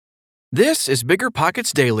This is Bigger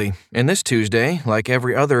Pockets Daily, and this Tuesday, like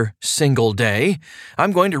every other single day,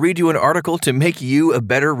 I'm going to read you an article to make you a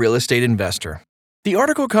better real estate investor. The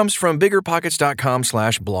article comes from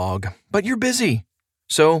biggerpockets.com/blog, but you're busy,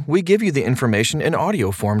 so we give you the information in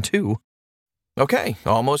audio form too. Okay,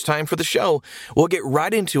 almost time for the show. We'll get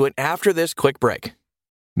right into it after this quick break.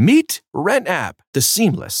 Meet RentApp, the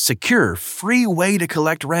seamless, secure, free way to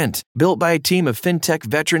collect rent. Built by a team of fintech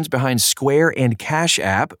veterans behind Square and Cash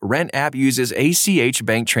App, RentApp uses ACH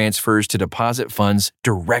bank transfers to deposit funds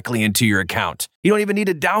directly into your account. You don't even need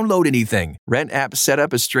to download anything. RentApp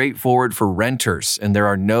setup is straightforward for renters, and there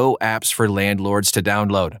are no apps for landlords to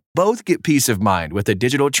download. Both get peace of mind with a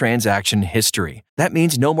digital transaction history. That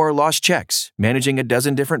means no more lost checks, managing a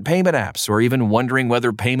dozen different payment apps, or even wondering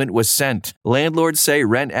whether payment was sent. Landlords say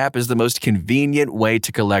RentApp is the most convenient way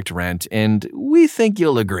to collect rent, and we think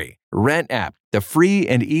you'll agree. RentApp, the free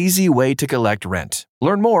and easy way to collect rent.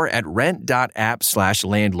 Learn more at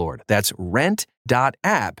rent.app/landlord. That's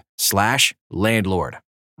rent.app/landlord.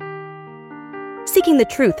 Seeking the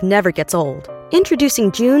truth never gets old.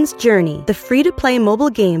 Introducing June's Journey, the free-to-play mobile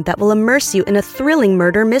game that will immerse you in a thrilling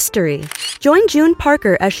murder mystery. Join June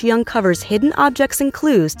Parker as she uncovers hidden objects and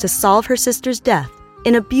clues to solve her sister's death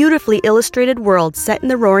in a beautifully illustrated world set in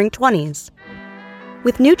the Roaring '20s.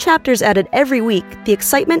 With new chapters added every week, the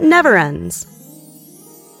excitement never ends.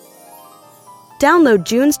 Download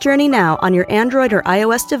June's Journey now on your Android or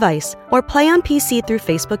iOS device, or play on PC through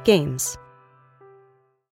Facebook Games.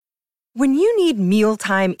 When you need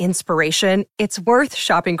mealtime inspiration, it's worth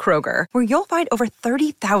shopping Kroger, where you'll find over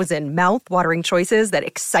 30,000 mouth-watering choices that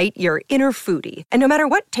excite your inner foodie. And no matter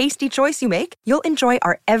what tasty choice you make, you'll enjoy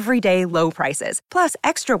our everyday low prices, plus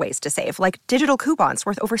extra ways to save, like digital coupons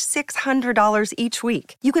worth over $600 each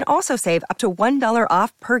week. You can also save up to $1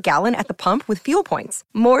 off per gallon at the pump with fuel points.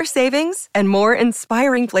 More savings and more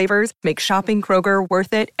inspiring flavors make shopping Kroger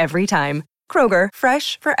worth it every time. Kroger,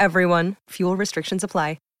 fresh for everyone. Fuel restrictions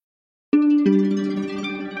apply.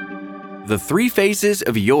 The Three Phases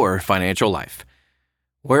of Your Financial Life.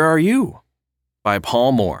 Where Are You? By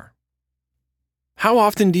Paul Moore. How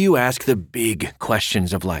often do you ask the big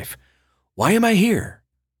questions of life? Why am I here?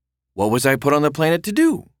 What was I put on the planet to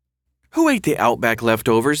do? Who ate the Outback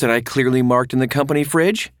leftovers that I clearly marked in the company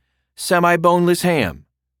fridge? Semi-boneless ham.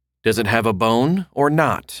 Does it have a bone or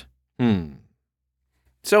not?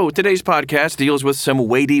 So today's podcast deals with some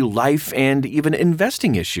weighty life and even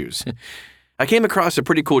investing issues. I came across a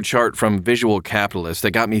pretty cool chart from Visual Capitalist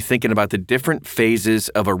that got me thinking about the different phases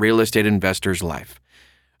of a real estate investor's life.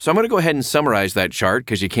 So I'm going to go ahead and summarize that chart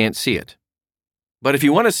because you can't see it. But if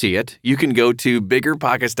you want to see it, you can go to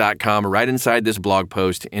biggerpockets.com right inside this blog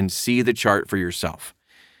post and see the chart for yourself.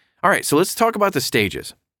 All right, so let's talk about the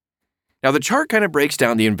stages. Now, the chart kind of breaks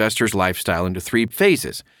down the investor's lifestyle into three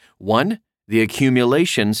phases. 1, the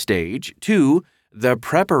accumulation stage. 2, the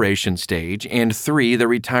preparation stage. And 3, the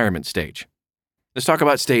retirement stage. Let's talk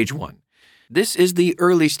about stage 1. This is the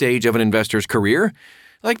early stage of an investor's career,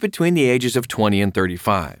 like between the ages of 20 and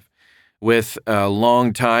 35. With a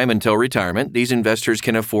long time until retirement, these investors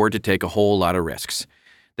can afford to take a whole lot of risks.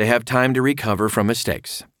 They have time to recover from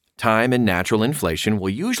mistakes. Time and natural inflation will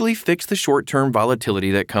usually fix the short-term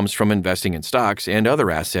volatility that comes from investing in stocks and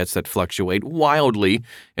other assets that fluctuate wildly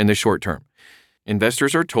in the short term.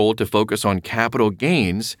 Investors are told to focus on capital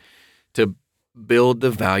gains to build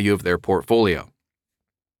the value of their portfolio.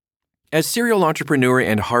 As serial entrepreneur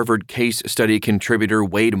and Harvard case study contributor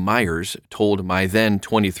Wade Myers told my then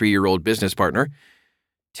 23-year-old business partner,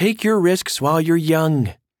 "Take your risks while you're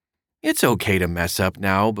young. It's okay to mess up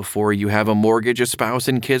now before you have a mortgage, a spouse,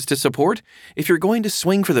 and kids to support. If you're going to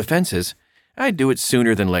swing for the fences, I'd do it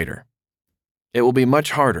sooner than later. It will be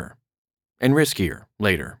much harder and riskier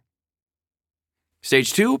later."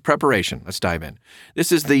 Stage 2, preparation. Let's dive in.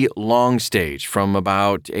 This is the long stage from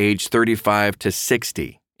about age 35 to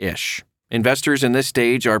 60-ish. Investors in this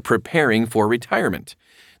stage are preparing for retirement.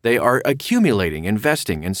 They are accumulating,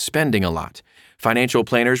 investing, and spending a lot. Financial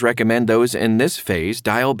planners recommend those in this phase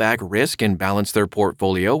dial back risk and balance their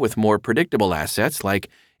portfolio with more predictable assets like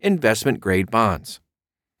investment-grade bonds.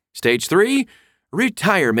 Stage 3,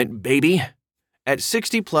 retirement, baby. At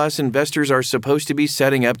 60-plus, investors are supposed to be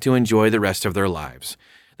setting up to enjoy the rest of their lives.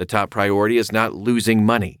 The top priority is not losing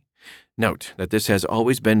money. Note that this has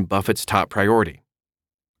always been Buffett's top priority.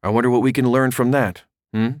 I wonder what we can learn from that,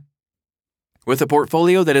 With a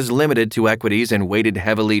portfolio that is limited to equities and weighted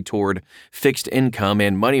heavily toward fixed income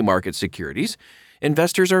and money market securities,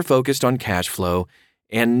 investors are focused on cash flow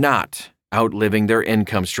and not outliving their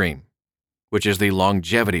income stream, which is the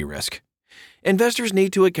longevity risk. Investors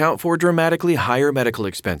need to account for dramatically higher medical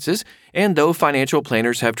expenses, and though financial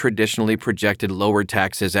planners have traditionally projected lower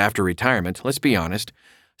taxes after retirement, let's be honest,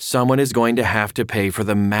 someone is going to have to pay for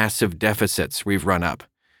the massive deficits we've run up.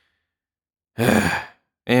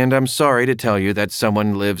 And I'm sorry to tell you that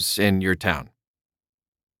someone lives in your town,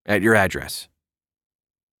 at your address,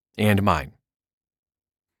 and mine.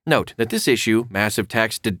 Note that this issue, massive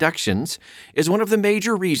tax deductions, is one of the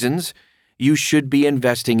major reasons you should be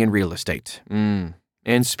investing in real estate. And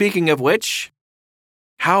speaking of which,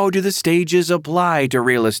 how do the stages apply to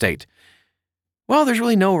real estate? Well, there's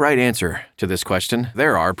really no right answer to this question.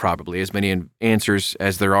 There are probably as many answers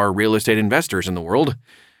as there are real estate investors in the world.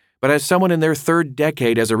 But as someone in their third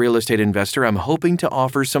decade as a real estate investor, I'm hoping to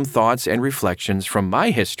offer some thoughts and reflections from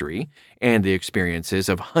my history and the experiences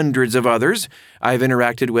of hundreds of others I've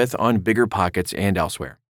interacted with on BiggerPockets and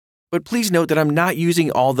elsewhere. But please note that I'm not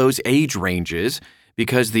using all those age ranges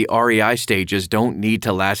because the REI stages don't need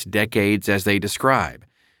to last decades as they describe.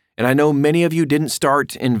 And I know many of you didn't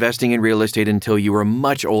start investing in real estate until you were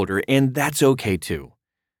much older, and that's okay too.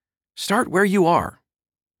 Start where you are,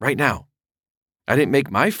 right now. I didn't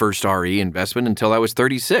make my first RE investment until I was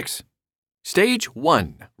 36. Stage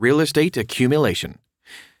 1, real estate accumulation.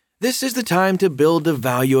 This is the time to build the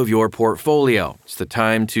value of your portfolio. It's the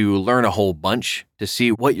time to learn a whole bunch, to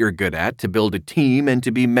see what you're good at, to build a team, and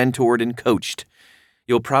to be mentored and coached.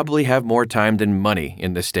 You'll probably have more time than money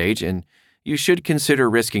in this stage, and you should consider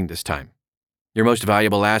risking this time. Your most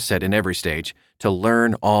valuable asset in every stage, to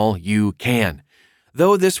learn all you can.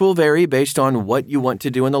 Though this will vary based on what you want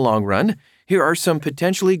to do in the long run, here are some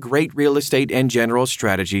potentially great real estate and general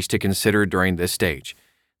strategies to consider during this stage.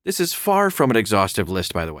 This is far from an exhaustive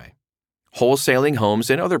list, by the way. Wholesaling homes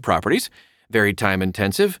and other properties, very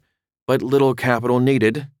time-intensive, but little capital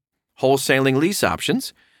needed. Wholesaling lease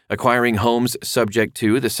options, acquiring homes subject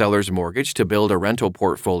to the seller's mortgage to build a rental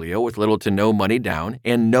portfolio with little to no money down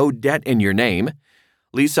and no debt in your name.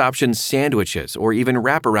 Lease options sandwiches or even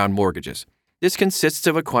wraparound mortgages. This consists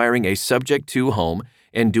of acquiring a subject-to home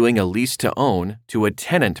and doing a lease-to-own to a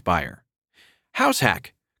tenant buyer. House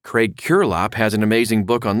hack. Craig Curelop has an amazing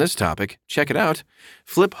book on this topic. Check it out.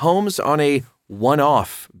 Flip homes on a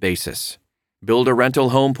one-off basis. Build a rental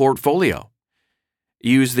home portfolio.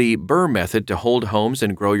 Use the BRRRR method to hold homes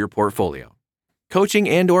and grow your portfolio. Coaching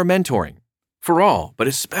and/or mentoring. For all, but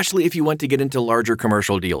especially if you want to get into larger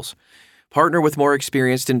commercial deals. Partner with more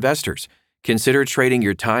experienced investors. Consider trading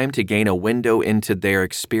your time to gain a window into their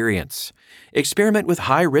experience. Experiment with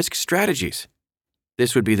high-risk strategies.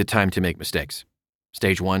 This would be the time to make mistakes.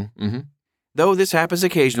 Stage 1, Though this happens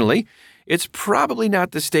occasionally, it's probably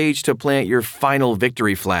not the stage to plant your final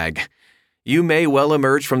victory flag. You may well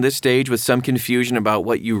emerge from this stage with some confusion about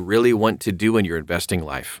what you really want to do in your investing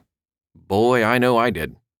life. Boy, I know I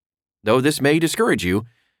did. Though this may discourage you,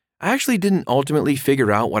 I actually didn't ultimately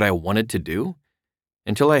figure out what I wanted to do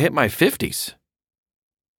until I hit my 50s.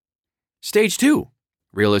 Stage 2,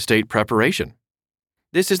 real estate preparation.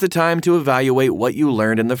 This is the time to evaluate what you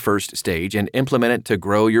learned in the first stage and implement it to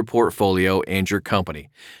grow your portfolio and your company.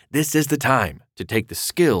 This is the time to take the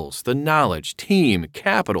skills, the knowledge, team,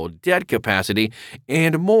 capital, debt capacity,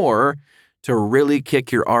 and more to really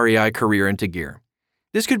kick your REI career into gear.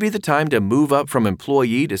 This could be the time to move up from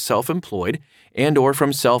employee to self-employed and/or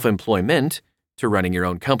from self-employment to running your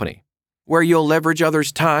own company, where you'll leverage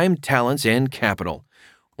others' time, talents, and capital.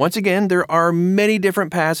 Once again, there are many different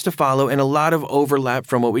paths to follow and a lot of overlap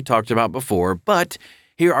from what we talked about before, but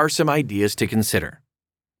here are some ideas to consider.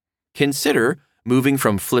 Consider moving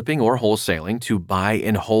from flipping or wholesaling to buy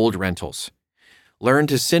and hold rentals. Learn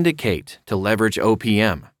to syndicate to leverage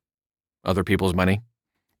OPM, other people's money.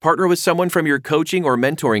 Partner with someone from your coaching or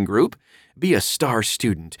mentoring group. Be a star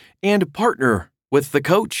student and partner with the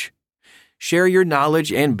coach. Share your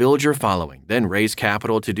knowledge and build your following, then raise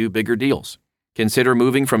capital to do bigger deals. Consider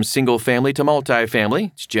moving from single family to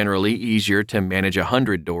multifamily. It's generally easier to manage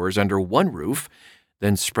 100 doors under one roof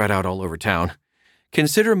than spread out all over town.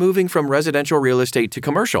 Consider moving from residential real estate to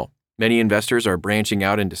commercial. Many investors are branching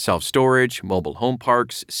out into self-storage, mobile home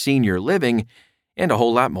parks, senior living, and a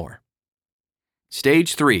whole lot more.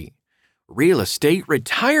 Stage 3, real estate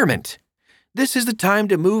retirement. This is the time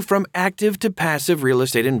to move from active to passive real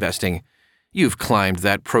estate investing. You've climbed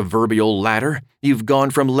that proverbial ladder. You've gone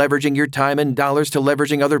from leveraging your time and dollars to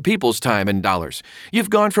leveraging other people's time and dollars. You've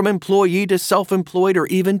gone from employee to self-employed or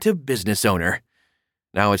even to business owner.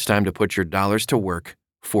 Now it's time to put your dollars to work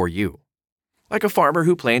for you. Like a farmer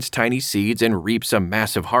who plants tiny seeds and reaps a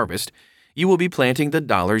massive harvest, you will be planting the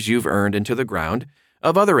dollars you've earned into the ground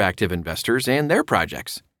of other active investors and their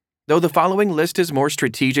projects. Though the following list is more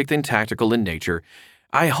strategic than tactical in nature,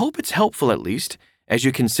 I hope it's helpful at least as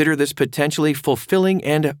you consider this potentially fulfilling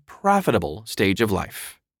and profitable stage of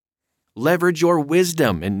life. Leverage your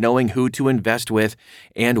wisdom in knowing who to invest with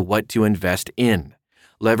and what to invest in.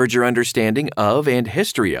 Leverage your understanding of and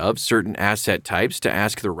history of certain asset types to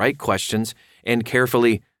ask the right questions and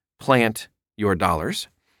carefully plant your dollars.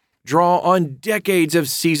 Draw on decades of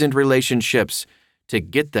seasoned relationships to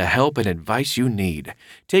get the help and advice you need.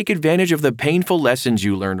 Take advantage of the painful lessons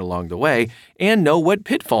you learned along the way and know what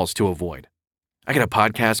pitfalls to avoid. I got a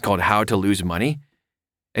podcast called How to Lose Money,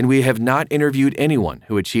 and we have not interviewed anyone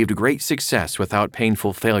who achieved great success without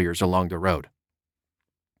painful failures along the road.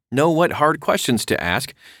 Know what hard questions to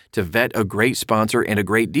ask to vet a great sponsor and a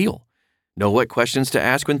great deal. Know what questions to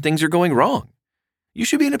ask when things are going wrong. You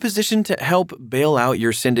should be in a position to help bail out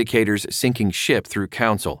your syndicator's sinking ship through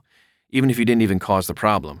counsel, even if you didn't even cause the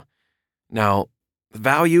problem. Now,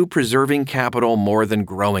 value preserving capital more than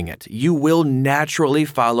growing it. You will naturally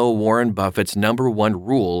follow Warren Buffett's number one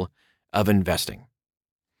rule of investing.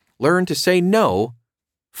 Learn to say no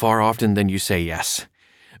far often than you say yes.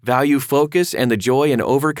 Value focus and the joy in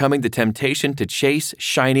overcoming the temptation to chase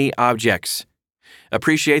shiny objects.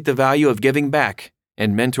 Appreciate the value of giving back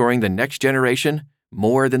and mentoring the next generation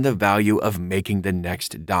more than the value of making the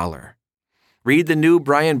next dollar. Read the new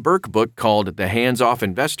Brian Burke book called The Hands-Off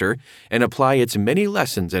Investor and apply its many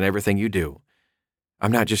lessons in everything you do.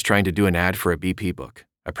 I'm not just trying to do an ad for a BP book.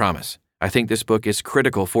 I promise. I think this book is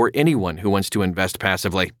critical for anyone who wants to invest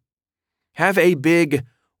passively. Have a big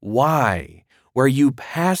why, where you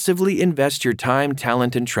passively invest your time,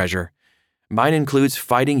 talent, and treasure. Mine includes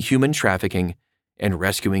fighting human trafficking and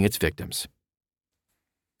rescuing its victims.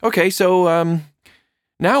 Okay, so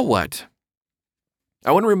now what?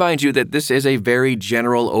 I want to remind you that this is a very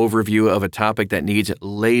general overview of a topic that needs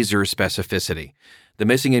laser specificity. The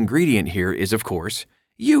missing ingredient here is, of course,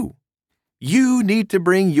 you. You need to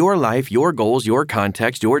bring your life, your goals, your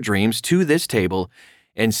context, your dreams to this table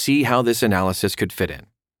and see how this analysis could fit in.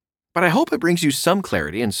 But I hope it brings you some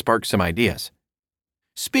clarity and sparks some ideas.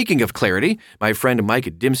 Speaking of clarity, my friend Mike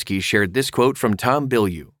Dymski shared this quote from Tom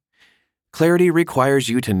Bilyeu. Clarity requires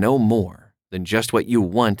you to know more than just what you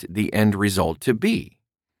want the end result to be.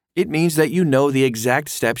 It means that you know the exact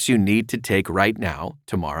steps you need to take right now,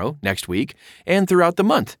 tomorrow, next week, and throughout the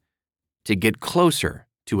month to get closer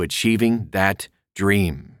to achieving that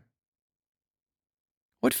dream.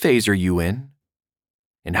 What phase are you in?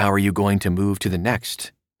 And how are you going to move to the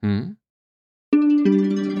next?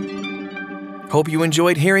 Hope you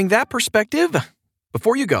enjoyed hearing that perspective.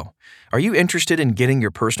 Before you go, are you interested in getting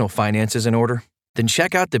your personal finances in order? Then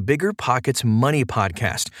check out the Bigger Pockets Money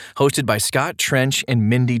Podcast, hosted by Scott Trench and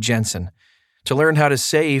Mindy Jensen, to learn how to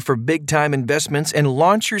save for big-time investments and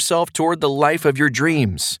launch yourself toward the life of your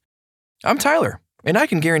dreams. I'm Tyler, and I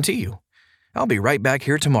can guarantee you, I'll be right back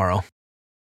here tomorrow.